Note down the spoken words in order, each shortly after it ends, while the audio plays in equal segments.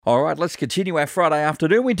All right, let's continue our Friday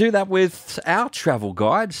afternoon. We do that with our travel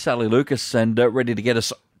guide, Sally Lucas, and ready to get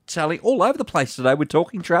us, Sally, all over the place today. We're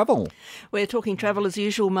talking travel. We're talking travel as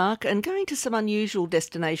usual, Mark, and going to some unusual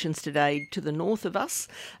destinations today to the north of us,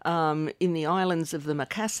 in the islands of the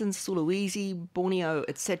Makassans, Sulawesi, Borneo,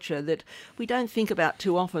 etc., that we don't think about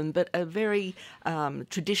too often, but are very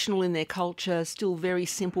traditional in their culture, still very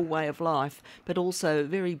simple way of life, but also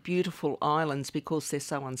very beautiful islands because they're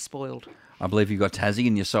so unspoiled. I believe you've got Tassie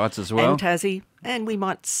in your sights as well. And Tassie, and we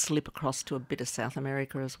might slip across to a bit of South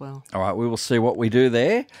America as well. All right, we will see what we do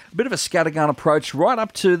there. A bit of a scattergun approach right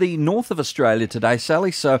up to the north of Australia today,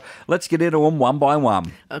 Sally, so let's get into them one by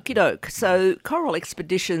one. Okie doke. So Coral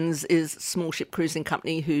Expeditions is a small ship cruising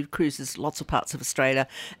company who cruises lots of parts of Australia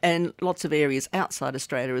and lots of areas outside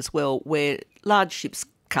Australia as well where large ships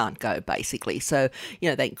can't go, basically. So,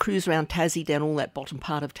 they can cruise around Tassie, down all that bottom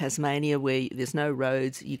part of Tasmania where there's no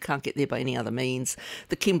roads, you can't get there by any other means.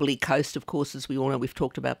 The Kimberley coast, of course, as we all know, we've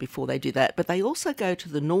talked about before, they do that. But they also go to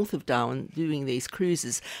the north of Darwin doing these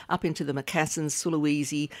cruises up into the Makassans,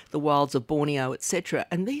 Sulawesi, the wilds of Borneo, etc.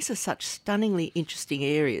 And these are such stunningly interesting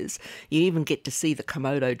areas. You even get to see the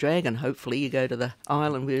Komodo dragon, hopefully. You go to the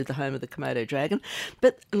island where the home of the Komodo dragon.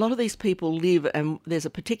 But a lot of these people live, and there's a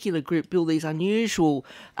particular group build these unusual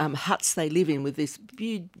huts they live in with this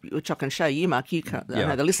view, which I can show you, Mark. You can't, I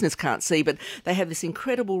know the listeners can't see, but they have this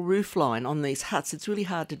incredible roof line on these huts. It's really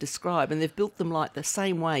hard to describe, and they've built them like the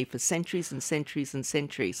same way for centuries and centuries and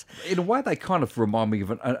centuries. In a way, they kind of remind me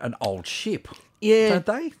of an old ship. Yeah. Don't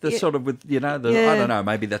they? They're sort of with, I don't know,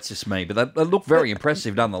 maybe that's just me, but they look very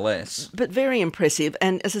impressive nonetheless. But very impressive.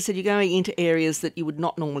 And as I said, you're going into areas that you would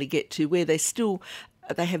not normally get to where they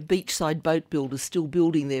have beachside boat builders still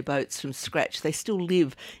building their boats from scratch. They still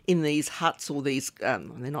live in these huts or these, they're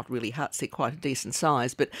not really huts, they're quite a decent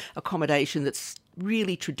size, but accommodation that's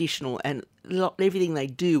really traditional, and everything they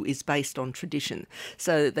do is based on tradition.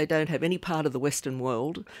 So they don't have any part of the Western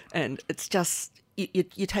world, and it's just...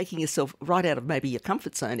 You're taking yourself right out of maybe your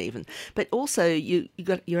comfort zone even. But also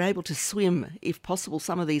you're able to swim if possible.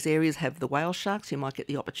 Some of these areas have the whale sharks. You might get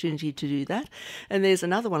the opportunity to do that. And there's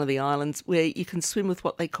another one of the islands where you can swim with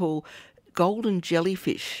what they call golden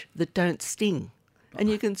jellyfish that don't sting. And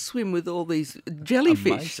you can swim with all these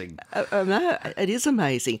jellyfish. Amazing. No, it is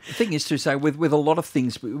amazing. The thing is to say, with a lot of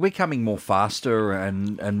things, we're becoming more faster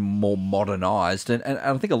and more modernised, and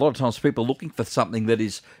I think a lot of times people are looking for something that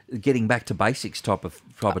is getting back to basics type of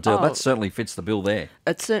deal. That certainly fits the bill there.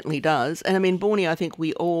 It certainly does. And I mean, Borneo, I think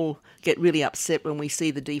we all get really upset when we see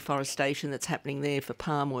the deforestation that's happening there for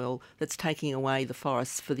palm oil that's taking away the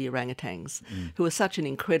forests for the orangutans, who are such an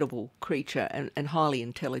incredible creature and highly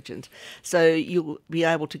intelligent. So you'll be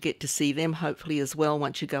able to get to see them hopefully as well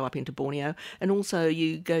once you go up into Borneo. And also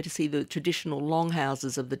you go to see the traditional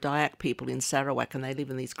longhouses of the Dayak people in Sarawak, and they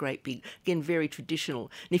live in these great big, again, very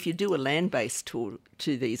traditional. And if you do a land-based tour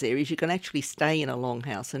to these areas, you can actually stay in a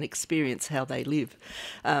longhouse and experience how they live.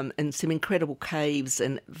 And some incredible caves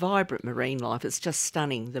and vibrant marine life. It's just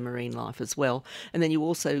stunning, the marine life as well. And then you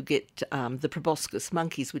also get the proboscis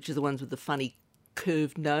monkeys, which are the ones with the funny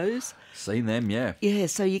curved nose. Seen them, yeah. Yeah,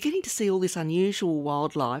 so you're getting to see all this unusual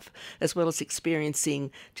wildlife as well as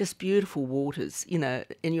experiencing just beautiful waters, and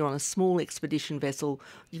you're on a small expedition vessel.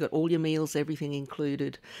 You've got all your meals, everything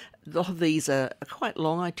included. A lot of these are quite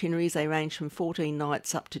long itineraries. They range from 14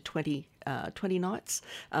 nights up to 20 nights,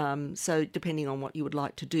 so depending on what you would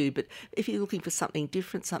like to do. But if you're looking for something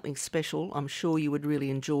different, something special, I'm sure you would really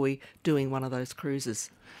enjoy doing one of those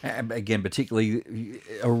cruises. And again, particularly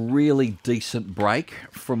a really decent break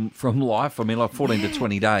from life. I mean, like 14 to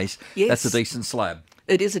 20 days, Yes. That's a decent slab.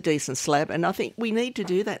 It is a decent slab, and I think we need to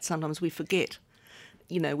do that. Sometimes we forget.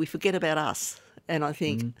 We forget about us, and I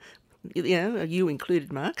think... you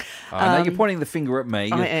included, Mark. I know you're pointing the finger at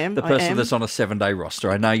me. I am. The person that's on a 7-day roster.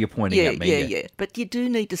 I know you're pointing at me. Yeah. But you do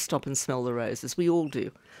need to stop and smell the roses. We all do.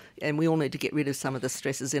 And we all need to get rid of some of the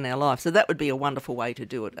stresses in our life. So that would be a wonderful way to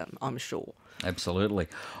do it, I'm sure. Absolutely.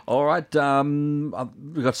 All right.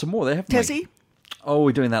 We've got some more there, haven't we? Tassie? Oh,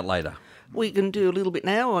 we're doing that later. We can do a little bit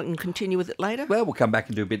now, or I can continue with it later. Well, we'll come back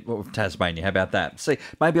and do a bit of Tasmania. How about that? See,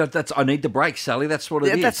 maybe I need the break, Sally. That's what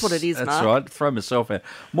it is. That's what it is, That's Mark. right. Throw myself out.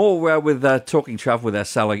 More with talking travel with our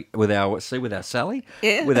Sally. With our Sally.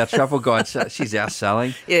 Yeah. With our travel guide. She's our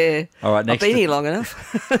Sally. Yeah. All right. Next. I've been here long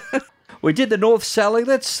enough. We did the North, Sally.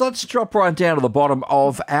 Let's drop right down to the bottom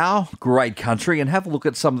of our great country and have a look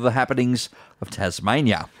at some of the happenings of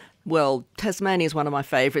Tasmania. Well, Tasmania is one of my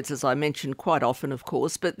favourites, as I mentioned quite often, of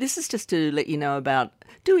course, but this is just to let you know about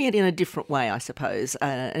doing it in a different way, I suppose,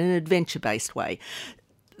 an adventure-based way.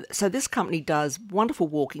 So this company does wonderful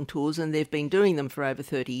walking tours, and they've been doing them for over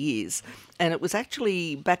 30 years. And it was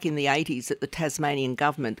actually back in the 80s that the Tasmanian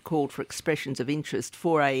government called for expressions of interest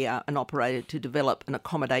for an operator to develop an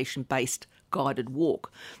accommodation-based guided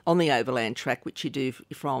walk on the overland track, which you do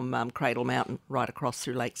from Cradle Mountain right across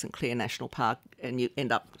through Lake St Clair National Park, and you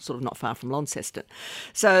end up sort of not far from Launceston.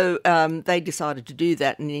 So they decided to do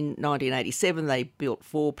that, and in 1987 they built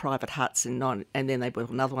 4 private huts, and then they built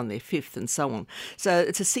another one, their 5th, and so on. So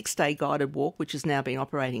it's a 6-day guided walk, which has now been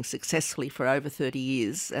operating successfully for over 30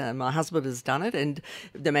 years. My husband has done it, and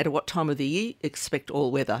no matter what time of the year, expect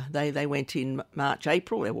all weather. They went in March,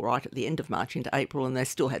 April, they were right at the end of March into April, and they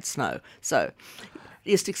still had snow. So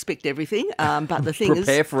just expect everything. But the thing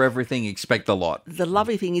Prepare for everything, expect a lot. The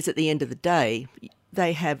lovely thing is at the end of the day,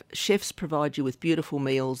 they have chefs provide you with beautiful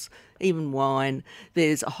meals, even wine.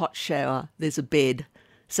 There's a hot shower, there's a bed.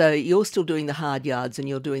 So you're still doing the hard yards and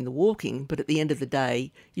you're doing the walking, but at the end of the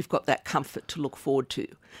day, you've got that comfort to look forward to.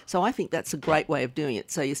 So I think that's a great way of doing it.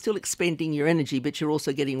 So you're still expending your energy, but you're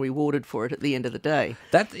also getting rewarded for it at the end of the day.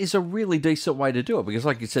 That is a really decent way to do it, because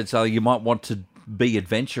like you said, Sally, you might want to be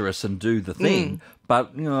adventurous and do the thing,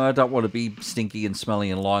 but I don't want to be stinky and smelly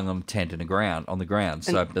and lying on a tent on the ground.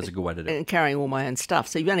 So that's a good way to do it. And carrying all my own stuff.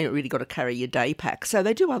 So you've only really got to carry your day pack. So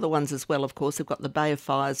they do other ones as well, of course. They've got the Bay of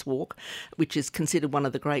Fires walk, which is considered one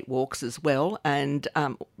of the great walks as well, and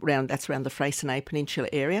that's around the Freycinet Peninsula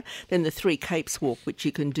area. Then the Three Capes walk, which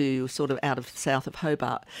you can do sort of out of south of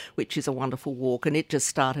Hobart, which is a wonderful walk, and it just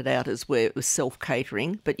started out as where it was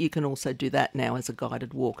self-catering, but you can also do that now as a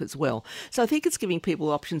guided walk as well. So I think it's giving people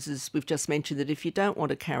options, as we've just mentioned, that if you don't want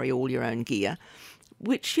to carry all your own gear,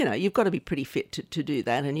 which, you've got to be pretty fit to do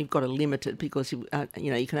that, and you've got to limit it because, you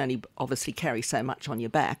can only obviously carry so much on your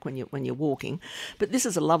back when you're walking. But this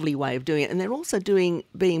is a lovely way of doing it. And they're also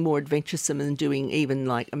being more adventuresome and doing even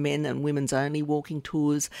like men and women's only walking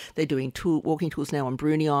tours. They're doing walking tours now on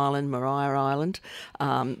Bruny Island, Maria Island.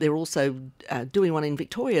 They're also doing one in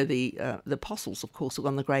Victoria, the Apostles, of course,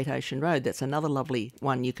 on the Great Ocean Road. That's another lovely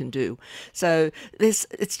one you can do. So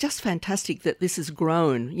it's just fantastic that this has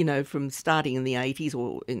grown, from starting in the 80s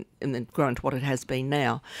and then grown to what it has been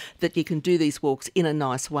now, that you can do these walks in a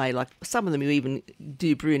nice way. Like some of them you even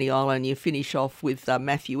do Bruny Island, you finish off with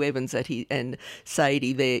Matthew Evans and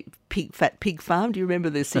Sadie, their Fat Pig Farm. Do you remember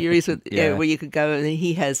the series where you could go, and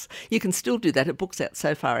you can still do that. It books out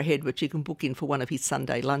so far ahead, but you can book in for one of his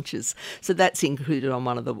Sunday lunches. So that's included on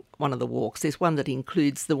one of the walks. There's one that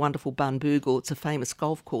includes the wonderful Bunboogle. It's a famous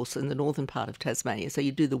golf course in the northern part of Tasmania. So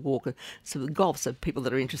you do the walk. So the golf, so people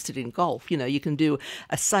that are interested in golf, you can do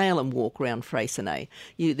a Salem walk around Freycinet.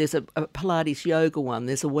 There's a Pilates yoga one.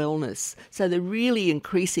 There's a wellness. So they're really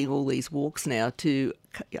increasing all these walks now to,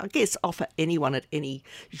 I guess, offer anyone at any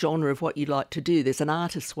genre of what you'd like to do. There's an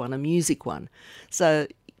artist one, a music one. So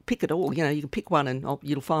pick it all. You can pick one and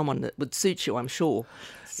you'll find one that would suit you, I'm sure.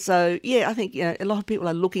 So, I think a lot of people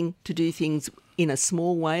are looking to do things in a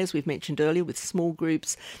small way, as we've mentioned earlier, with small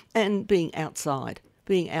groups and being outside,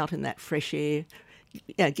 being out in that fresh air,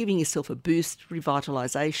 giving yourself a boost,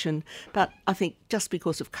 revitalisation. But I think just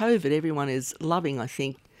because of COVID, everyone is loving, I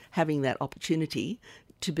think, having that opportunity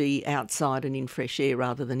to be outside and in fresh air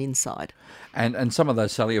rather than inside. And some of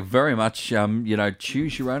those, Sally, are very much,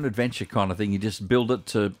 choose your own adventure kind of thing. You just build it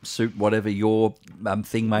to suit whatever your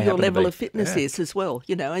thing may happen to be. Your level of fitness is as well,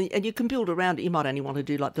 and you can build around it. You might only want to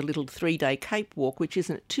do like the little 3-day Cape walk, which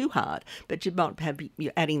isn't too hard, but you might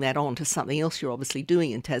you're adding that on to something else you're obviously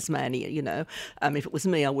doing in Tasmania, If it was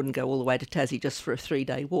me, I wouldn't go all the way to Tassie just for a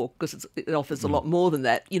 3-day walk, because it offers a lot more than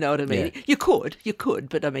that, you know what I mean? Yeah. You could,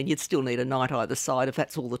 but you'd still need a night either side if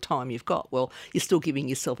that's all the time you've got. Well, you're still giving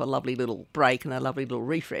yourself a lovely little break and a lovely little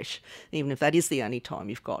refresh, even if that is the only time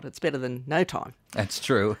you've got. It's better than no time. That's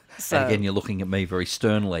true. So, and again, you're looking at me very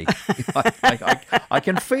sternly. I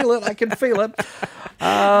can feel it. We're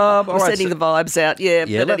sending the vibes out. Yeah.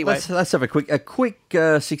 But anyway, let's have a quick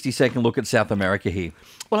 60-second look at South America here.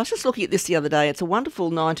 Well, I was just looking at this the other day. It's a wonderful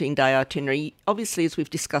 19-day itinerary. Obviously, as we've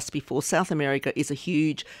discussed before, South America is a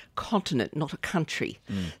huge continent, not a country.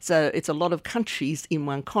 So it's a lot of countries in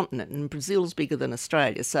one continent, and Brazil's bigger than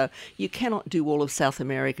Australia. So you cannot do all of South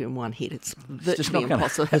America in one hit. It's virtually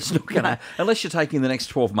impossible. It's not going to, unless you're taking the next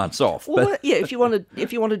 12 months off. Well, if you want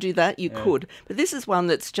to do that, you could. But this is one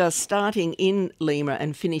that's just starting in Lima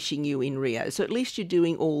and finishing you in Rio. So at least you're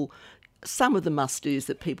doing all some of the must-dos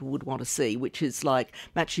that people would want to see, which is like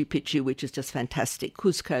Machu Picchu, which is just fantastic,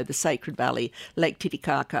 Cusco, the Sacred Valley, Lake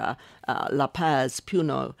Titicaca, La Paz,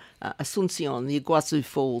 Puno, Asuncion, the Iguazu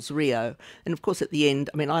Falls, Rio. And of course at the end,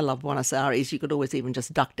 I mean, I love Buenos Aires. You could always even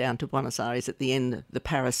just duck down to Buenos Aires at the end, the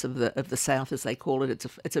Paris of the South, as they call it.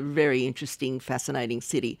 It's a very interesting, fascinating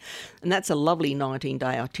city. And that's a lovely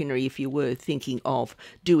 19-day itinerary if you were thinking of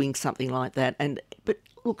doing something like that. But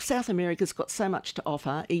look, South America's got so much to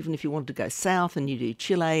offer, even if you wanted to go south and you do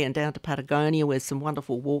Chile and down to Patagonia, where some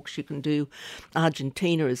wonderful walks you can do.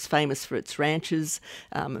 Argentina is famous for its ranches,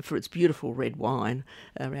 for its beautiful red wine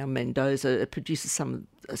around Mendoza. It produces some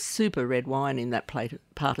super red wine in that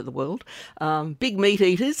part of the world. Big meat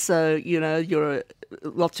eaters, so,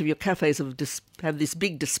 lots of your cafes have this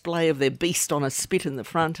big display of their beast on a spit in the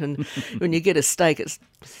front, and when you get a steak, it's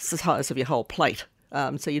the size of your whole plate.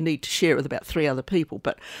 So you need to share it with about 3 other people.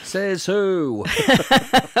 But says who?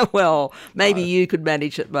 Well, maybe you could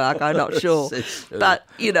manage it, Mark. I'm not sure. But,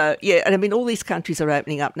 yeah. And I mean, all these countries are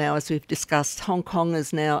opening up now, as we've discussed. Hong Kong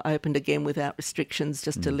is now opened again without restrictions,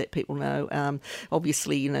 just to let people know.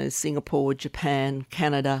 Obviously, Singapore, Japan,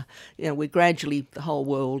 Canada. We're gradually, the whole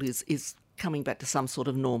world is coming back to some sort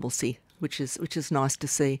of normalcy, which is nice to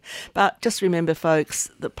see. But just remember, folks,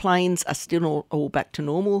 the planes are still all back to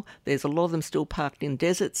normal. There's a lot of them still parked in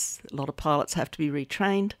deserts. A lot of pilots have to be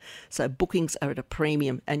retrained. So bookings are at a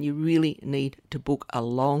premium, and you really need to book a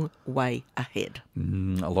long way ahead.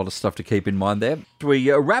 A lot of stuff to keep in mind there.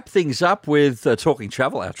 We wrap things up with Talking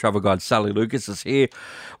Travel. Our travel guide, Sally Lucas, is here.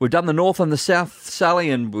 We've done the North and the South, Sally,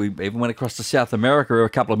 and we even went across to South America a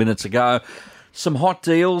couple of minutes ago. Some hot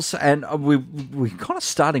deals, and we're kind of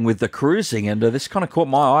starting with the cruising, and this kind of caught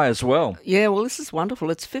my eye as well. Yeah, well, this is wonderful.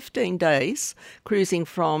 It's 15 days cruising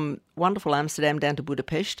from wonderful Amsterdam down to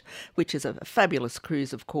Budapest, which is a fabulous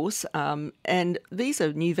cruise, of course. And these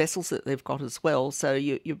are new vessels that they've got as well. So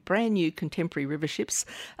your brand new contemporary river ships.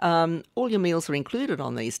 All your meals are included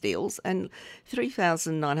on these deals, and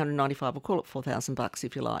 $3,995. We'll call it $4,000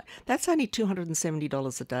 if you like. That's only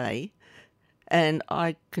 $270 a day. And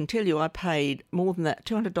I can tell you, I paid more than that,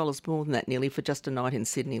 $200 more than that nearly, for just a night in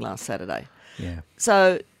Sydney last Saturday. Yeah.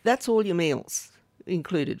 So that's all your meals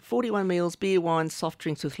included. 41 meals, beer, wine, soft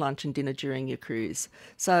drinks with lunch and dinner during your cruise.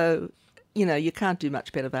 So, you can't do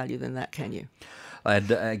much better value than that, can you?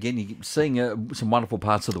 And again, you're seeing some wonderful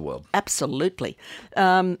parts of the world. Absolutely.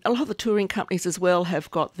 A lot of the touring companies as well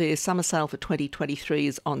have got their summer sale for 2023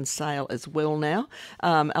 is on sale as well now.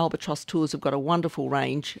 Albatross Tours have got a wonderful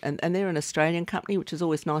range, and they're an Australian company, which is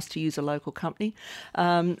always nice to use a local company.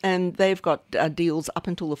 And they've got deals up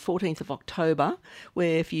until the 14th of October,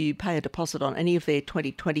 where if you pay a deposit on any of their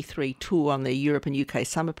 2023 tour on their Europe and UK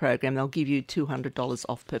summer program, they'll give you $200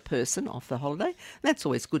 off per person off the holiday. And that's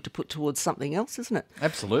always good to put towards something else, isn't it?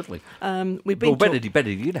 Absolutely. We've been better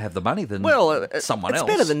you to have the money than someone else.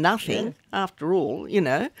 It's better than nothing, after all,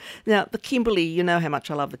 Now, the Kimberley, you know how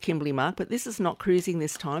much I love the Kimberley, Mark, but this is not cruising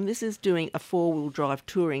this time. This is doing a 4-wheel drive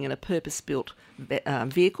touring in a purpose-built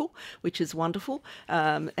vehicle, which is wonderful.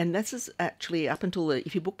 And this is actually up until,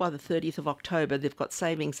 if you book by the 30th of October, they've got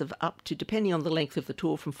savings of up to, depending on the length of the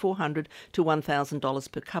tour, from $400 to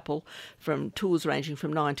 $1,000 per couple, from tours ranging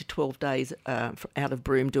from 9 to 12 days out of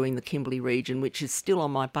Broome, doing the Kimberley region, which is still on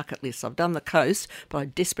my bucket list. I've done the coast, but I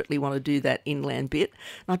desperately want to do that inland bit.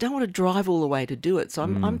 And I don't want to drive all the way to do it. So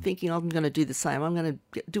I'm thinking I'm going to do the same. I'm going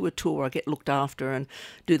to do a tour, I get looked after and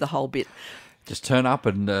do the whole bit. Just turn up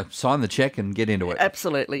and sign the cheque and get into it.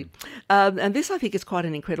 Absolutely. And this, I think, is quite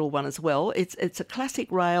an incredible one as well. It's a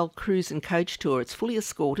classic rail cruise and coach tour. It's fully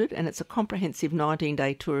escorted, and it's a comprehensive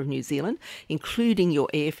 19-day tour of New Zealand, including your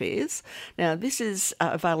airfares. Now, this is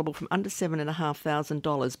available from under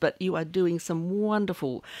 $7,500, but you are doing some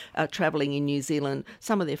wonderful travelling in New Zealand,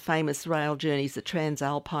 some of their famous rail journeys, the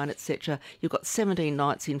Transalpine, etc. You've got 17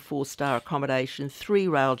 nights in 4-star accommodation, 3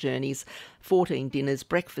 rail journeys, 14 dinners,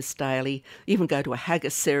 breakfast daily. You even go to a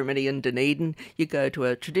haggis ceremony in Dunedin. You go to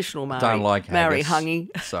a traditional Maori hanging.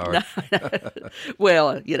 Sorry. No.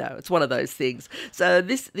 Well, it's one of those things. So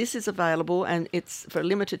this is available, and it's for a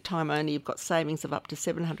limited time only. You've got savings of up to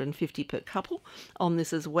 $750 per couple on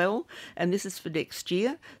this as well, and this is for next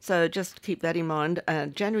year. So just keep that in mind.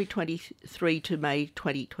 January 23 to May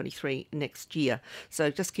 2023 next year. So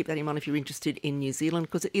just keep that in mind if you're interested in New Zealand,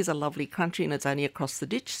 because it is a lovely country and it's only across the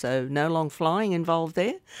ditch, so no long flying involved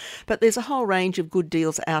there. But there's a whole range of good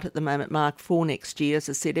deals out at the moment, Mark, for next year. As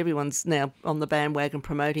I said, everyone's now on the bandwagon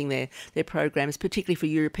promoting their programs, particularly for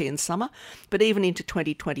European summer, but even into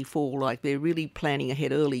 2024, like they're really planning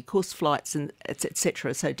ahead early. Of course, flights and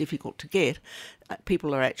etc. are so difficult to get.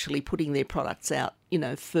 people are actually putting their products out,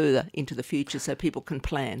 further into the future so people can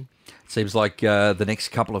plan. Seems like the next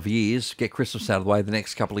couple of years, get Christmas out of the way, the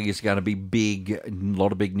next couple of years are going to be big, a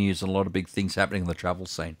lot of big news and a lot of big things happening in the travel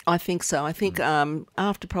scene. I think so. I think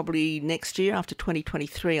after probably next year, after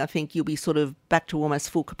 2023, I think you'll be sort of back to almost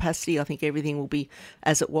full capacity. I think everything will be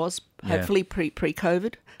as it was, hopefully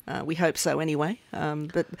pre-COVID. We hope so anyway,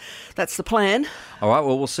 but that's the plan. All right,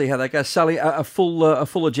 well, we'll see how that goes. Sally, a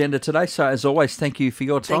full agenda today, so as always, thank you for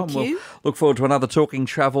your time. Thank you. We'll look forward to another Talking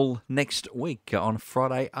Travel next week on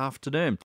Friday afternoon.